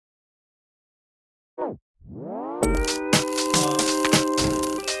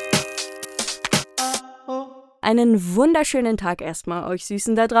Einen wunderschönen Tag erstmal euch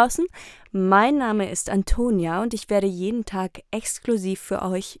Süßen da draußen. Mein Name ist Antonia und ich werde jeden Tag exklusiv für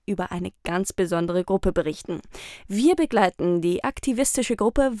euch über eine ganz besondere Gruppe berichten. Wir begleiten die aktivistische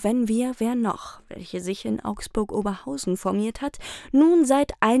Gruppe Wenn, wer, noch, welche sich in Augsburg-Oberhausen formiert hat, nun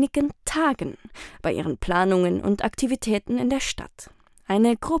seit einigen Tagen bei ihren Planungen und Aktivitäten in der Stadt.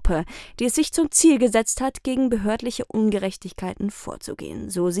 Eine Gruppe, die es sich zum Ziel gesetzt hat, gegen behördliche Ungerechtigkeiten vorzugehen,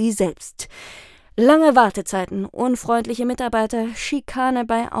 so sie selbst. Lange Wartezeiten, unfreundliche Mitarbeiter, Schikane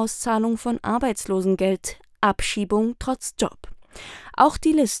bei Auszahlung von Arbeitslosengeld, Abschiebung trotz Job. Auch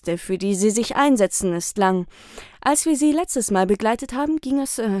die Liste, für die sie sich einsetzen, ist lang. Als wir sie letztes Mal begleitet haben, ging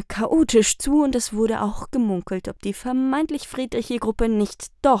es chaotisch zu und es wurde auch gemunkelt, ob die vermeintlich friedliche Gruppe nicht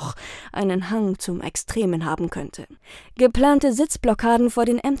doch einen Hang zum Extremen haben könnte. Geplante Sitzblockaden vor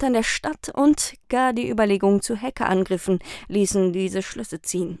den Ämtern der Stadt und gar die Überlegung zu Hackerangriffen ließen diese Schlüsse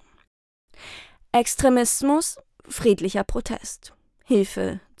ziehen. Extremismus, friedlicher Protest,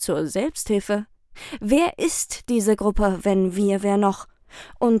 Hilfe zur Selbsthilfe. Wer ist diese Gruppe, wenn wer noch?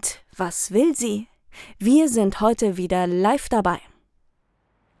 Und was will sie? Wir sind heute wieder live dabei.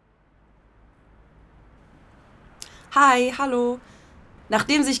 Hi, hallo.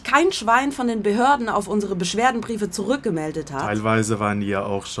 Nachdem sich kein Schwein von den Behörden auf unsere Beschwerdenbriefe zurückgemeldet hat... Teilweise waren die ja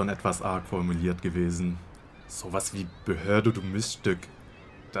auch schon etwas arg formuliert gewesen. Sowas wie Behörde, du Miststück.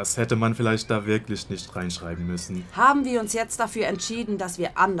 Das hätte man vielleicht da wirklich nicht reinschreiben müssen. Haben wir uns jetzt dafür entschieden, dass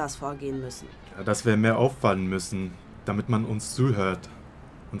wir anders vorgehen müssen. Ja, dass wir mehr auffallen müssen, damit man uns zuhört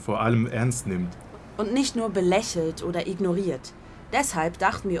und vor allem ernst nimmt. Und nicht nur belächelt oder ignoriert. Deshalb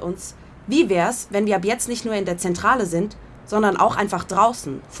dachten wir uns, wie wär's, wenn wir ab jetzt nicht nur in der Zentrale sind, sondern auch einfach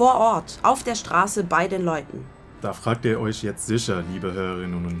draußen, vor Ort, auf der Straße bei den Leuten. Da fragt ihr euch jetzt sicher, liebe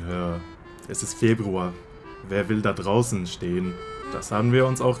Hörerinnen und Hörer. Es ist Februar. Wer will da draußen stehen? Das haben wir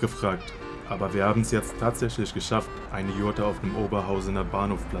uns auch gefragt. Aber wir haben es jetzt tatsächlich geschafft, eine Jurte auf dem Oberhausener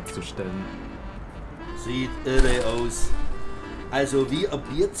Bahnhofsplatz zu stellen. Sieht irre aus. Also wie eine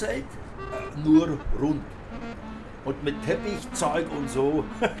Bierzeit, nur rund. Und mit Teppichzeug und so.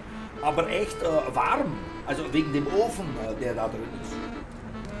 Aber echt warm. Also wegen dem Ofen, der da drin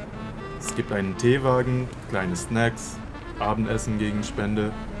ist. Es gibt einen Teewagen, kleine Snacks, Abendessen gegen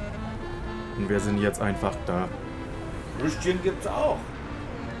Spende. Und wir sind jetzt einfach da. Würstchen gibt's auch.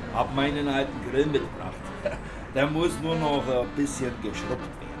 Hab meinen alten Grill mitgebracht. Der muss nur noch ein bisschen geschrubbt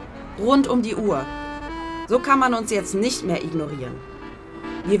werden. Rund um die Uhr. So kann man uns jetzt nicht mehr ignorieren.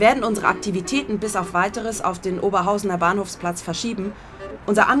 Wir werden unsere Aktivitäten bis auf Weiteres auf den Oberhausener Bahnhofsplatz verschieben.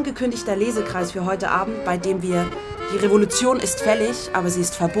 Unser angekündigter Lesekreis für heute Abend, bei dem wir "Die Revolution ist fällig, aber sie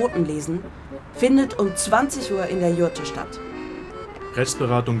ist verboten" lesen, findet um 20 Uhr in der Jurte statt.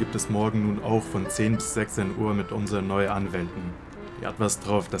 Rechtsberatung gibt es morgen nun auch von 10 bis 16 Uhr mit unseren neuen Anwälten. Die hat was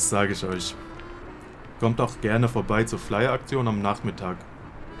drauf, das sage ich euch. Kommt auch gerne vorbei zur Flyer-Aktion am Nachmittag.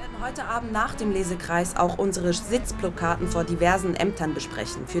 Wir werden heute Abend nach dem Lesekreis auch unsere Sitzblockaden vor diversen Ämtern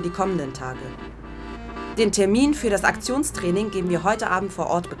besprechen für die kommenden Tage. Den Termin für das Aktionstraining geben wir heute Abend vor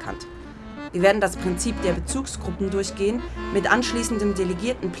Ort bekannt. Wir werden das Prinzip der Bezugsgruppen durchgehen mit anschließendem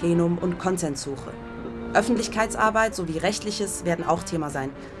Delegiertenplenum und Konsenssuche. Öffentlichkeitsarbeit sowie Rechtliches werden auch Thema sein.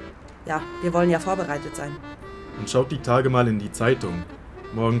 Ja, wir wollen ja vorbereitet sein. Und schaut die Tage mal in die Zeitung.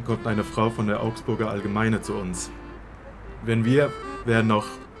 Morgen kommt eine Frau von der Augsburger Allgemeine zu uns. Wenn wer noch...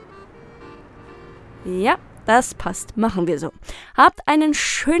 Ja, das passt. Machen wir so. Habt einen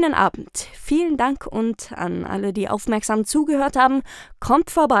schönen Abend. Vielen Dank und an alle, die aufmerksam zugehört haben,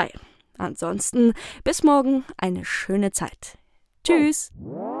 kommt vorbei. Ansonsten bis morgen eine schöne Zeit. Tschüss.